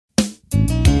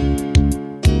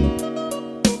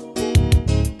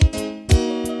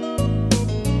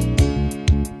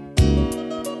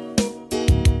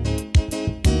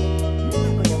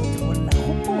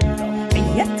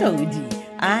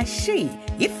batlhaodi she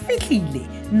e fihlile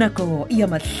nako ya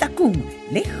mahlakong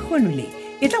le kgonole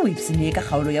e tla o ipsine ka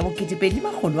kgaolo ya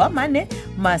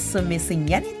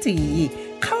bo2021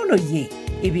 kgaolo ye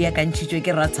e beakantšhitšwe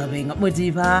ke Rathabeng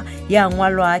Modiba ya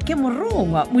ngwalwa ke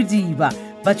Morongwa Modiba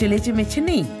ba tšweletše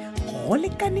metšhineng go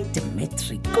lekane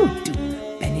Dimitri Kutu,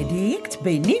 Benedict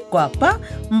Beni Kwapa,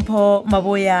 Mpho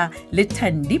Maboya le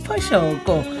Thandi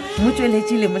Phoshoko,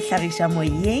 motšweletši le mohlagiša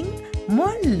moyeng mo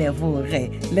Leboge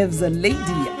Lebzo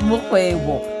Lady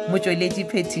Mokgwebo, motšweletši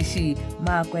phetše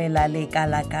Makwela le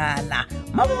Kalakala.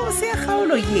 Mabose ya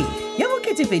kgaolo ye ya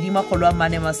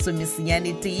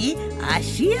bo2021 a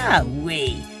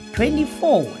šiawe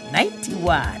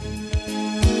 2491.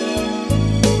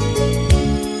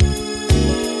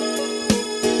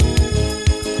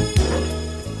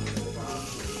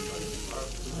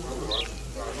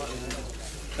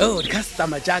 Oh,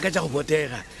 di-customer jaaka tša go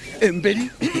botega mpedi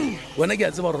wena ke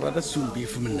a tseba gore rata stream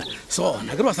beef monna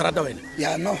sona ke re wa se rata wena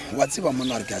ya no wa tseba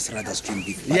mona gore ke a se rata stream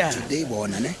beef but Yeah. today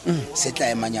bona ne se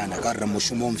tla emanyana ka re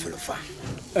mošomong felofa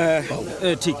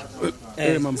tik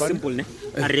mampane. simple ne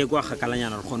a re kwa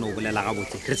kgakalanyana re kgone go bolela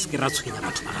gabotse re se ke ra tshwenya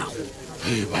batho ba gago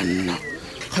banna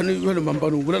gane jale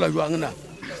mampane o bolela jwang na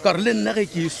ka re le nna ge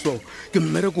ke so ke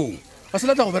mmerekong a se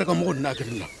latla go bereka mo go nna ke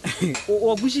nna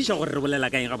o kwešiša gore re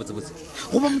bolela ka eng gabotsebotse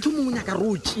goba motho o mongwe nyaka re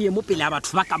o tšee mo pele ya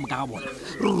batho ba ka moka ga bona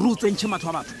re o tsentšhe matho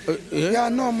a batho ya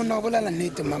no mona o bolela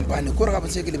nnete mampane kore ga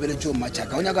botse ke lebeletse o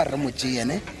matšhaka o nyaka re mo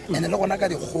tšeene ande le gona ka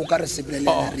dikgoka re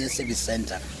sebelela re ye service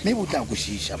center mme bo tla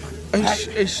kwešiša man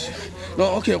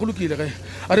no okay go lokile ge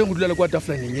a re go dulela kwa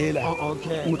tafolaneng ela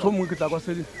okay. motho o mongwe ke tla kwa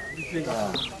sedi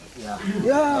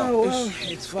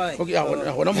It's fine. okay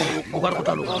gona mo o ka re go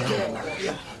tlaloga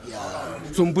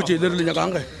sompotse le re le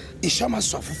nyakang ge iša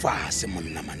maswafo fase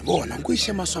monna mane bona nko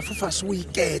iše maswafo fase o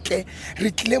iketle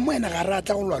re tlile mo ena ga re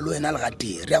atla go lwa le wena le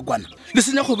gatee re ya kwana le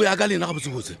senya kgobo ya ka lena ga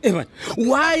botsebotse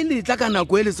why le tla ka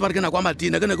nako e le tseba re ke nako ya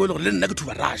matina ke nako e le gore le nna ke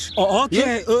thuba rush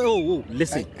Okay,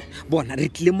 listen bona re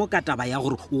tlile mo ka taba ya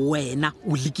gore wena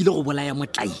o lekile go bolaya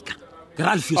motlaika ke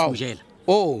ra Alfios mojela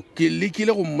ke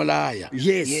lekile go mmolaya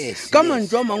yes ka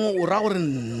mantswe a mangwe o ra gore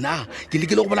nna ke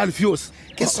lekile go bola Alfios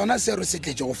ke sona se re se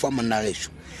tletse go fa monna gešo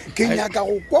ke nyaka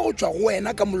go kwa go tswa go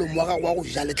wena ka molomo wa gago wa go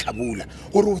ja letlhabula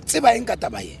gore o tseba eng ka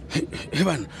taba ye e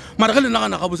bana mara ge le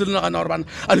nagana gabotse le nagana gore bana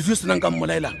Alfios nang ka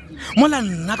mmolaelang mola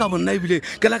nna ka bonna ebile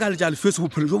ke la ka letša Alfios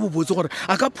bophelo jo bo botse gore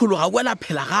a ka phologa o ela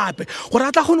phela gape gore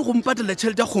a tla kgone go mpatela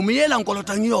tšhelete ya kgomo e elang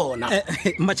kolotang yona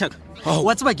matšhaka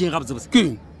wa tseba ke eng gabotsebotse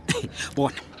keng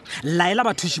bona laela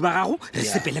bathuši ba gago re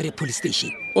sepele re police station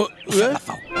Oh, o fela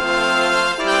fao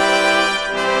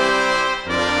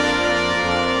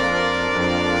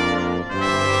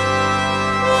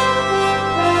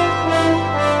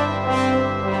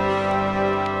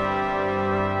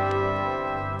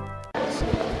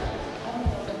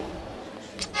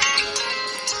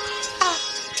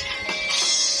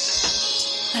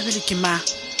abele ke ma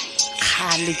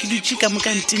kgale ke dutse ka mo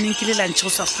kantineng ke le lantšhe go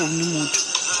sa foune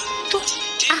motho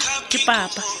ke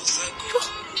papa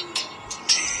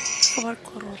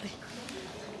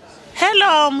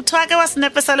hello motho wa ka wa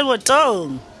senepe sa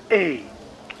lebotong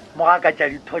mogaka tša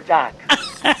ditho tšaka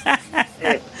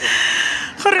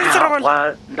gore ntse re gole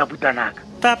wa ndabutanaka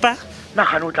papa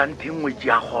nagane o tla nthengwe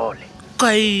tšea gole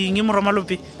ka eng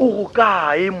moromalope o go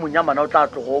kae monyamana o tla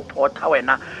tlogo o photha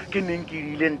wena ke neng ke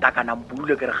rile ntakana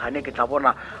mpule ke re gane ke tla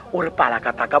bona o re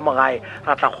palakata ka mogae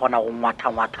ra tla kgona go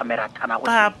ngwatha merathana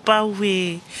papa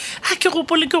we a ke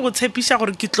gopole ke go tshepiša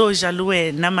gore ke tlo ja le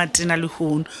wena matena le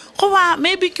hono goba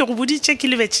maybe ke go boditse ke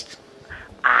lebetse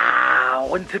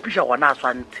go ntshepiša gona a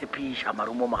swa ntshepiša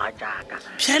marumo moga jaaka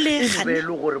bjale be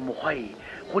le gore mokgwae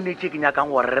go netse ke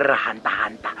nyakang gore re re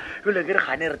hanta jole ke re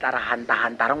gane re tla re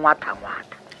hanta re ngwatha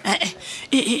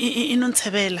e no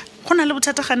ntshebela go na le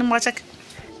bothata gane moga jaaka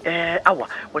awa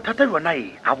bothata jona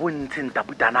ga bontse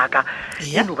ntabutanaka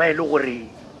Ya. eno ba e le gore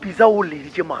pisa o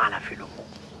leditše mogala felo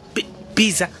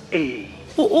bisa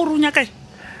o runya kae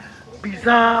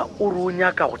pisa o re o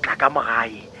nyaka go tla ka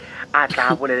mogae a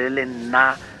tla bolele le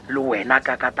nna le wena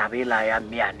ka tabela ya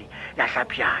meane ya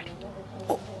hlapjadi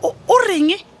o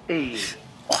reng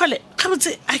gole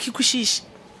gabotse a ke kwešiše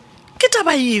ke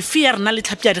taba efe ya rena le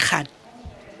tlhapi ya dikgane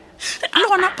le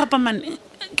gona papa mane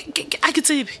a ke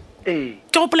tsebe ke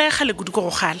gopola ya gale kudu ke go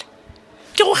gala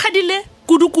ke go gadile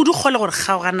kudu-kudu gole gore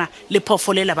kgaogana le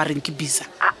phofolo ba reng ke bisa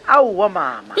aowa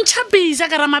mama ntšha bisa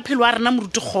ka ra maphelo a rena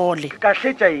moruti gole ka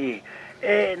hletša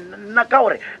nna ka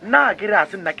gore nna ke re a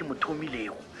se nna ke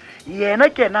mothomilego yena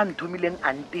ke ena nthomileng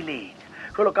a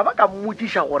nteletša jalo ka ba ka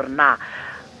mmotšiša gore na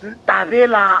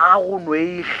tabela a go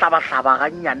nwe hlaba-hlaba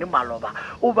gannyane maloba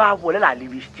o ba bolela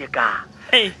lebisitše kang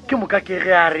ke moka ke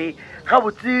ge a re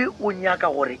gabotse o nyaka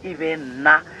gore e be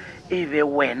nna e be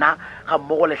wena ga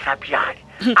mmogo lehlapjadi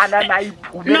a nana a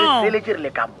iphumeletše re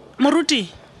le ka mo moruti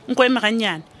nko eme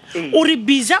gannyane o re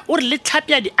bisa o re le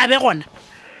tlhapjadi a be gona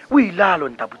o ilalo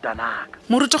ntaputanaka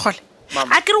moruti gole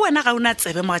a ke re wena ga o na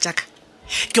tsebe moga jaaka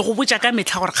ke go botsa ka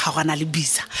metlha gore kgaogana le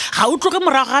bisa ga o tloge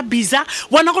morago ga bisa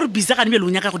bona gore bisa ga nebele o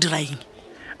nyaka go dira eng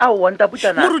aowa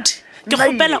ntaputanaka moruti ke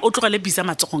gopela o tlogele bisa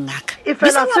matsogong aka e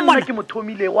fela se nna ke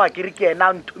mothomilego a kere ke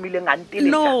ena a nthomileng a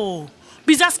nteletša no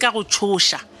bisa se ka go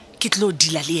tshoša ke tlo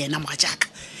dila le yena moga jaaka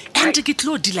and ke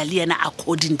tlo dila le yena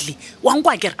accordingly wa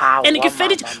nkwa kere and ke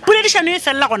feditše poledišano e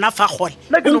felela gona fa gole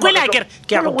nkwele a kere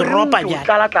ke ya go dropa bjale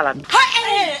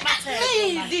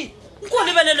Go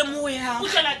lebelele moya. o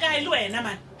tlola kae le wena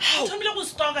man thomile go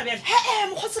stoka bjale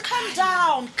Mokgotsi, calm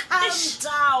down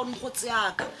mokgotsi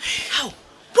yaka. How?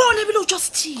 Bona ebile o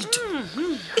just tito.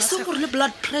 E seng gore le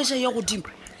blood pressure ya godimo.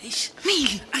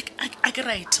 Meili a ke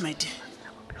right my dear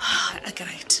a ke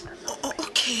right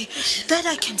Okay, that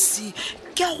I can see.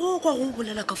 Ke a go kwa go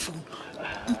bolela ka phone.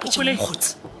 Mpotse Gole.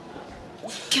 mokgotsi.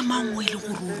 Ke mang o ile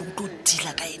go ro go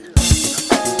dila ka ena?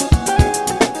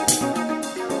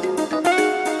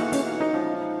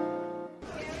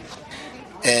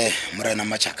 Morena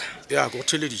Machaka ya go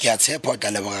theleditše ke a tshepa ka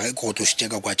leboga ge ke go tlošitše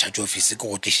ka kwa charge office ke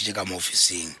go tlišitše ka mo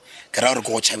officing ke ra gore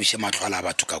ke go tšhabiše matlhoala a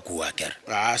batho ka kua kere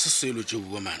a se selo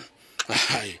tšeua man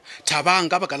ai thabang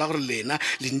ka baka la gore lena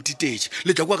le ntitetše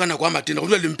le tla kua ka nako a matena go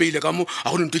dula lempeile ka mo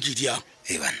a go nento ke diang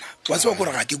banna wa tseba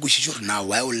kore ga ke kwešiše gore na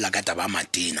wa e o lla ka taba a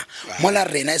matena mola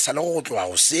rena e sa le go tloga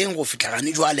goseng go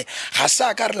fitlhagane jwale ga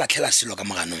sa ka re latlhela selo ka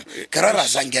moganong ke ra ra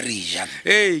sanke re ijana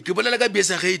ke bolela ka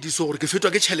biesa ge e diso gore ke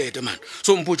fetwa ke tšhelete man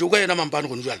so mpotse o ka yena mampane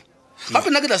gone jale gape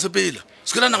nna ke tla sepela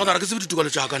se ke la nagona re ke sebe ditokelo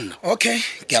tša ka nna okay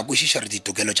ke a kwešiša re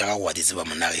ditokelo tša gago wa di tseba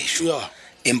monna gešo ya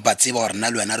empa tseba gore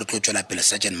nna le wena re tlo tswela pele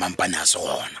sergeant mampane a se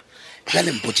gona la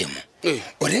lempotse mo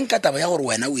o reng ka taba ya gore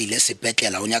wena o ile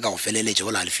sepetlela o nyaka go feleletše go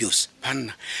la Alfios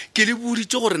banna ke le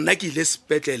boditše gore nna ke ile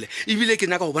sepetlele ebile ke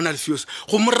nyaka go bona Alfios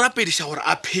go mo rapediša gore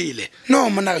a phele no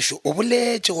monna gešo o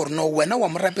boletše gore no wena wa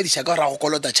mo rapediša ka gore a go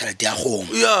kolota tšhelete ya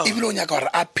kgomo Ya. ebile o nyaka gore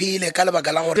a phele ka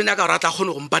lebaka la gore re nyaka gore a tla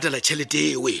kgone go mpatela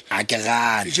tšhelete ewe a ke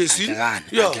gane Jesse? a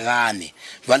Ya. ke gane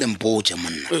jwale mpotse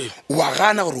monna wa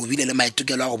gana gore o bile le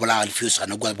maitokelo a go bolaya Alfios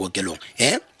gane kwa bookelong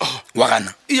wa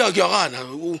gana ya ke a gana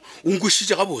o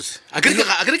nkwešiše gabotse a ke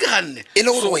re ke ganne e le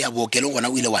gore go ya bookelong gona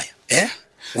o ile wa ya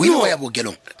o ile wa ya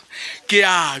bookelong ke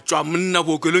a tswa monna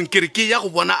bookelong ke re ke ya go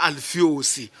bona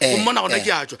Alfios go mmona gona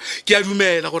ke a tswa ke a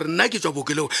dumela gore nna ke tswa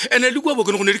bookelong ande le kua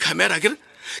bookelong go ne di camera ke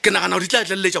nagana gore di tla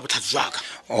tlaleletša botlhatsi jwaka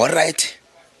all right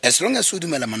as long as o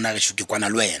dumela monna gešo ke kwana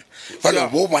le wena jale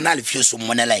bo bona Alfios o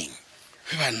mmonela eng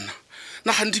banna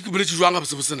na gante ke boletše jwang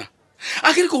gabotsebotsena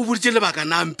a ke re ke go boditše lebaka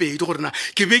nampedi gore na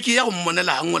ke be ke ya go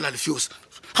mmonela ngwe la Alfios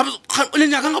o le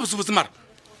nyakang gabotsebotse mara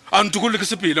a ntokolole ke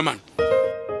sepele man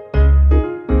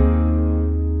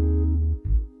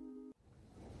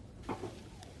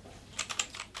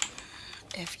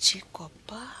FG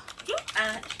Kopa.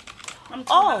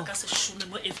 ka sešome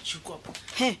mo FG kopo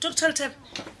dr tab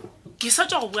ke sa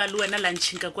tswa go bua le wena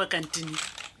lantšheng ka kwa kantine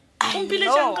ompile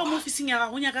jang ka mo officing ya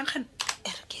gago nyakang kgane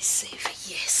Ke safe,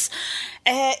 yes.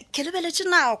 Ke lebeletse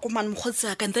nako man mokgotsi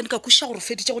yaka and then ka kweša gore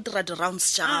feditše go dira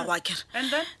di-rounds tša gago akere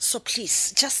and then so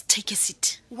please just take a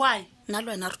seat why nna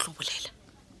le wena re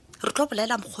tlo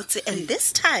bolela mokgotsi and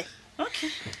this time okay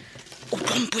o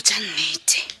tlo mpotša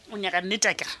nnete o nyaka nnete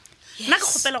a kera nna ke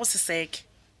kgopela go se seke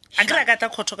a kry-a ka tla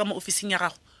kgotho ka mo officing ya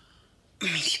gago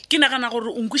ke nagana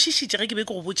gore o nkwešišitše ge ke be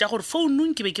ke go botša gore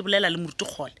founung ke be ke bolela le moruti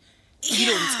kgole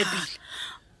ebile o ntshepile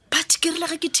but ke rile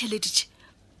ge ke theleditše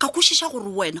ka kwešiša gore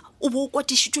wena o bo o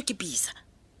kwatišitšwe ke bisa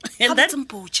And then?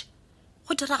 gabotsempotše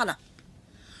go diragala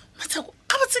matsheko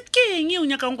gabotse ke eng e o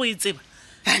nyakang go e tseba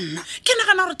banna ke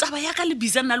nagana gore taba ya ka le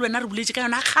bisa nna le wena re boletse ka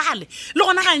yona gale le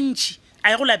gona gantšhi a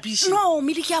ye go lapiše no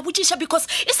mele ke a botšiša because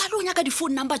e sa le o nyaka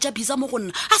di-phone number tša bisa mo go nna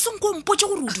a senko mpotse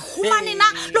gore o di humane na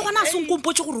le gona a senko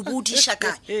mpotse gore o bo o di iša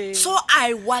kae so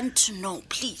I want to know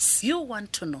please you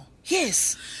want to know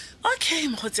yes okay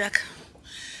mogotsi yaka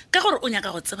ka gore o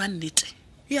nyaka go tseba nnete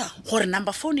ya gore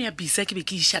number phone ya bisa ke be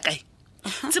ke iša kae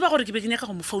tseba gore ke be ke nyaka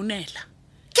go mo founela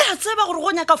ke a tseba gore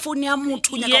go nyaka phone ya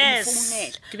motho o nyaka go mo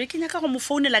founela ke be ke nyaka go mo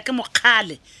founela ke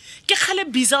mokgale ke kgale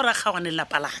bisa gore a kgawane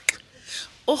lelapa laka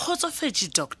o kgotsofetse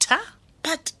doctor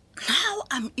but now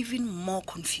I'm even more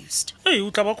confused ee o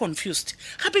tla ba confused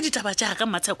gape ditaba jaaka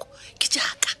matsheko ke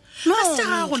jaaka No, a se tša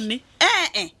gago nne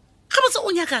gabotse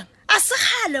o nyakang a se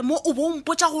gale mo o bo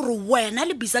mpotsa gore wena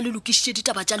le bisa le lokišitše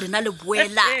ditaba tša lena le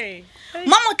boela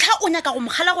mamotlha o nyaka go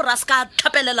mogala gore a se ka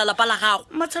tlhapelela lapa la gago.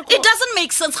 It doesn't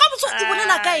make sense. Ga botse o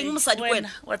bolela ka eng mosadi kwena?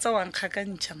 Wa tsa wa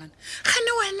nkgakantšha man.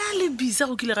 Gane wena le bisa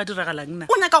go kile ga diragala nna.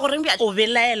 O nyaka goreng bjale? O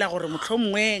belaela gore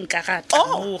mohlomongwe nka gata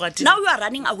mo ga now you are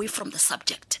running away from the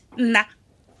subject. Nna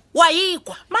wa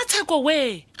ikwa Matsheko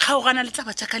we ga o gana le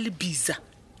taba tša ka le bisa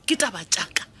ke taba tša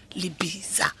ka le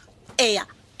bisa. eya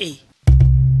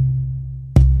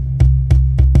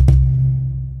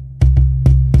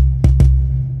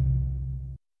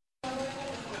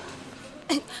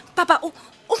papa o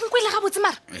nkwele ga botse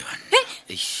mara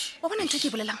wa bona ntho ke e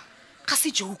bolelang ga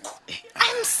se joke.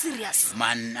 I'm serious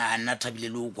man. Nna thabile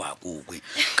le o kwa kokwe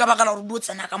ka baka la gore di o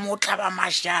tsena ka mo o tlhaba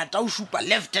mašata o šupa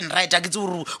left and right a ke tse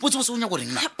gore botse o nya gore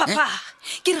nna papa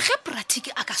ke re ge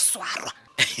pratiki a ka swarwa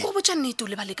go botsa nnete o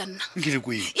lebale ka nna ke le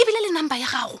kweng ebile le number ya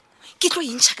gago ke tlo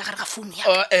e ntšha ka gare ga founu ya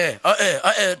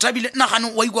thabile nna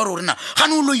gane wa ikwa gore nna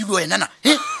gane o loile wena na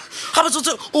ga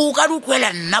botsotse o ka di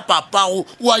kwela nna papago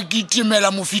wa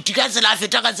kitimela mofiti ka tsela a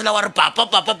feta ka tsela wa re papa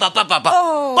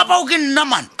o ke nna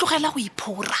man tlogela go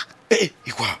iphora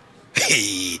ikwa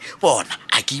bona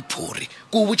a ke iphore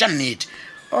ko botsa nnete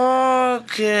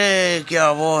okay ke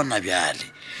a bona bjale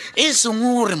e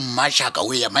sengwe gore mmašaka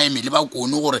o ya maemele ba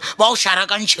kone gore ba o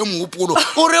šarakantšhe moopolo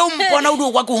ore o mpona o di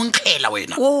o kwa ke o nkgela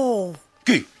wena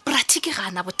ke pratiki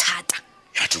ga ana bothata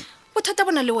yato bothata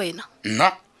bona le wena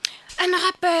nna ana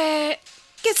gape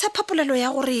ke tshepa polelo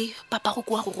ya gore papa go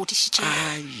kwa go godišitše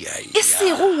e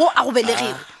sego wo a go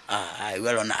belegego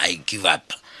welona I give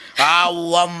up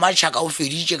wa mmašaka o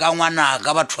feditše ka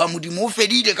ngwanaka batho ba modimo o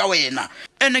fedile ka wena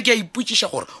ene ke a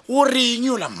ipotšiša gore o reng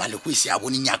o la mmaleko e se a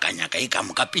bone nyakanyaka e ka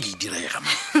moka pele e direga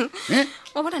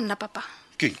wa bona nna papa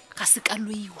ke ga se ka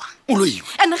loiwa o loiwa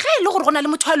ande ge e le gore go na le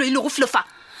motho a loile go flefa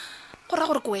go ra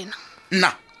gore ke wena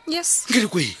nna yes ke le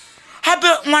kweng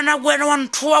gape ngwana kwena wa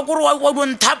nthoa kore wa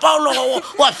donthapalo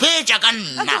wa fetša ka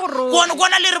nna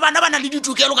kona le re bana ba na le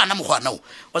ditokelo kana mogwanao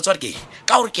wa tsware ke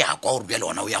ka gore ke a kwa gore bjale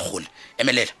ona o ya gole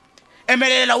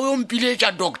emelela o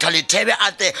yompiletša doctor lethebe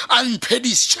ate a mphe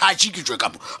discharge ke tswe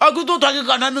kapo a ke totwa ke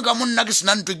kaname ka monna ke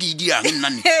sena ntwe ke e diang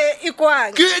nnane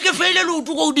ke feile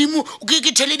leoto ko godimo ke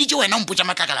theleditše wena mpotša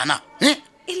matlakalana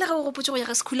e le ga o gopotse go ya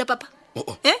ga sekhula papa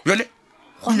bjale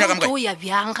go ya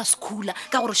bjang ga sekhula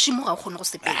ka gore šimo ga o kgone go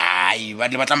sepela ai ba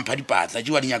le batla mpha dipatla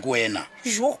tšewa dinyake wena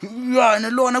yane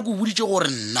le ona ke o boditše gore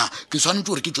nna ke swanetse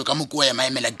gore ke tswe ka moko wa ya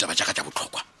maemela ditaba tša ka tša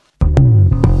botlhokwa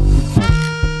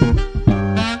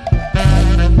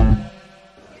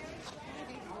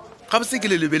ga botse ke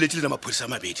le lebeletse le na maphodisa a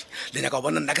mabedi le nyaka go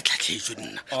bona nna ke tlhatlhetšwe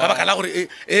nna ka baka la gore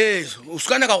o se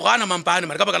ka nyaka go gana mampane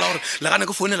mare ka baka la gore le gane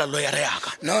ke founela lawyer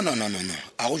yaka no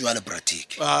a go jwa le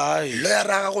pratiki lawyer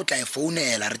aga go tla e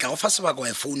founela re tla go fa sebaka wa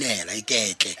e founela e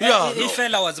ketle e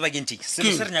fela wa tseba ke ntšheng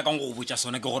selo se re nyakang go go botša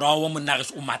sone ke gore a wa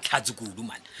monnagese o matlhatse kudu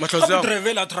mane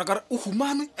drivela a thora kare o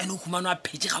humanwe and o humanwe a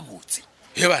phetse gabotse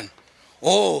he bana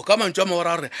ka mantšwa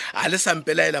magora gore a le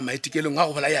sampelaela maitikelong a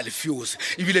go bola ya Alfios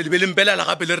ebile le be lempelela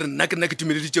gape le re nna ke nna ke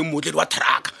timeleditšeng Mootledi wa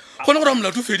traka gone gore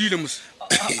molato o fedile mose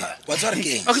wa tsware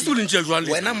ke a ke se bolentšea jwale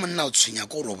wena monna o tshwenya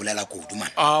ko gore o bolela kudu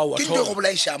man ke ntho go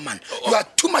bolaiša man you are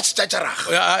too much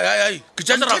tšatšaraga ke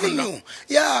tšatšaraga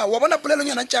ya wa bona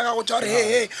polelonyana tša gago tša gore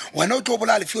he wena o tlo o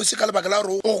bola Alfios ka lebaka la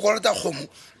gore o go kolota kgomo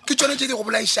ke tsone tse di go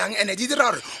bolaišang ande di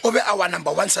dira gore o be our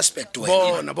number one suspect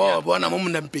bona mo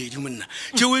monnampedi monna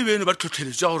tšeo e bene ba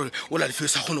tlhotlheletša gore o la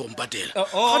Alfios a kgone go mpatela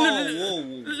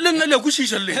le nna le ya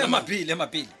kwešiša le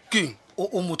mapele keng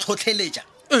o mo tlhotlheletša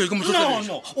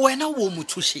no wena o mo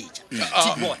tshošetša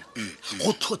bona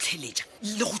go tlhotlheletša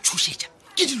le go tshošetša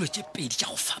ke dilo tše pedi tša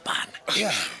go fapana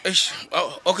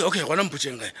okay gona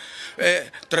mpotšeng ge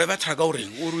driver traka o reng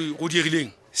go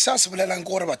diegileng sa se bolelang ke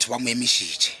gore batho ba mo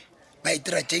emišitše ba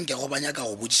itira teng ke go banyaka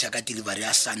go bodisa ka delivery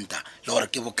ya Santa le gore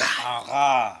ke bokae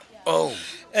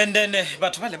and then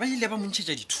batho bale ba ile ba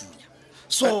montšhetša dithunya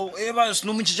so e ba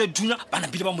seno montšhetša dithunya ba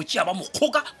napile ba motšea ba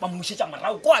mokgoka ba mošetša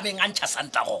morago ko a beng a ntšha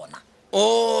Santa gona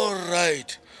all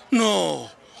right no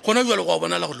gona jwale go a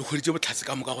bonala gore le kgweditše botlhatse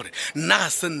ka moka gore nna ga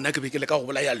se nna ke be ke le ka go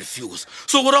bola ya Alfios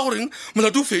so go ra goreng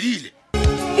molato o fedile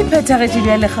e phethagetše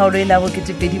bja le kgaolo e la bo2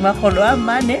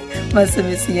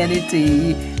 masomesenyane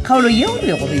tee kgaolo yeo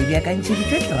le gore e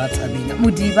beakantšheditšwe ke rathabeng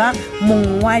modiba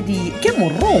mongwadi ke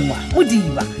morongwa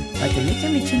modiba ba tsweletše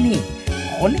metšhineng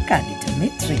go lekane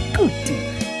Dimitri Kutu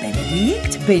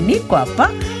Benedict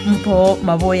Benikwapa Mpho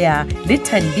Maboya le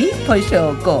Thandi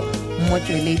Phoshoko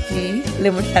motsweletši le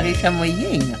mohlagiša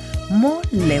moyeng mo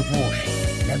Leboge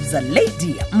Lebza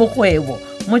Lady Mokgwebo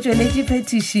motsweletši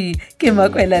phetiši ke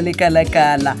Makwela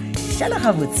Lekalakala šala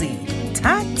gabotse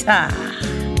thata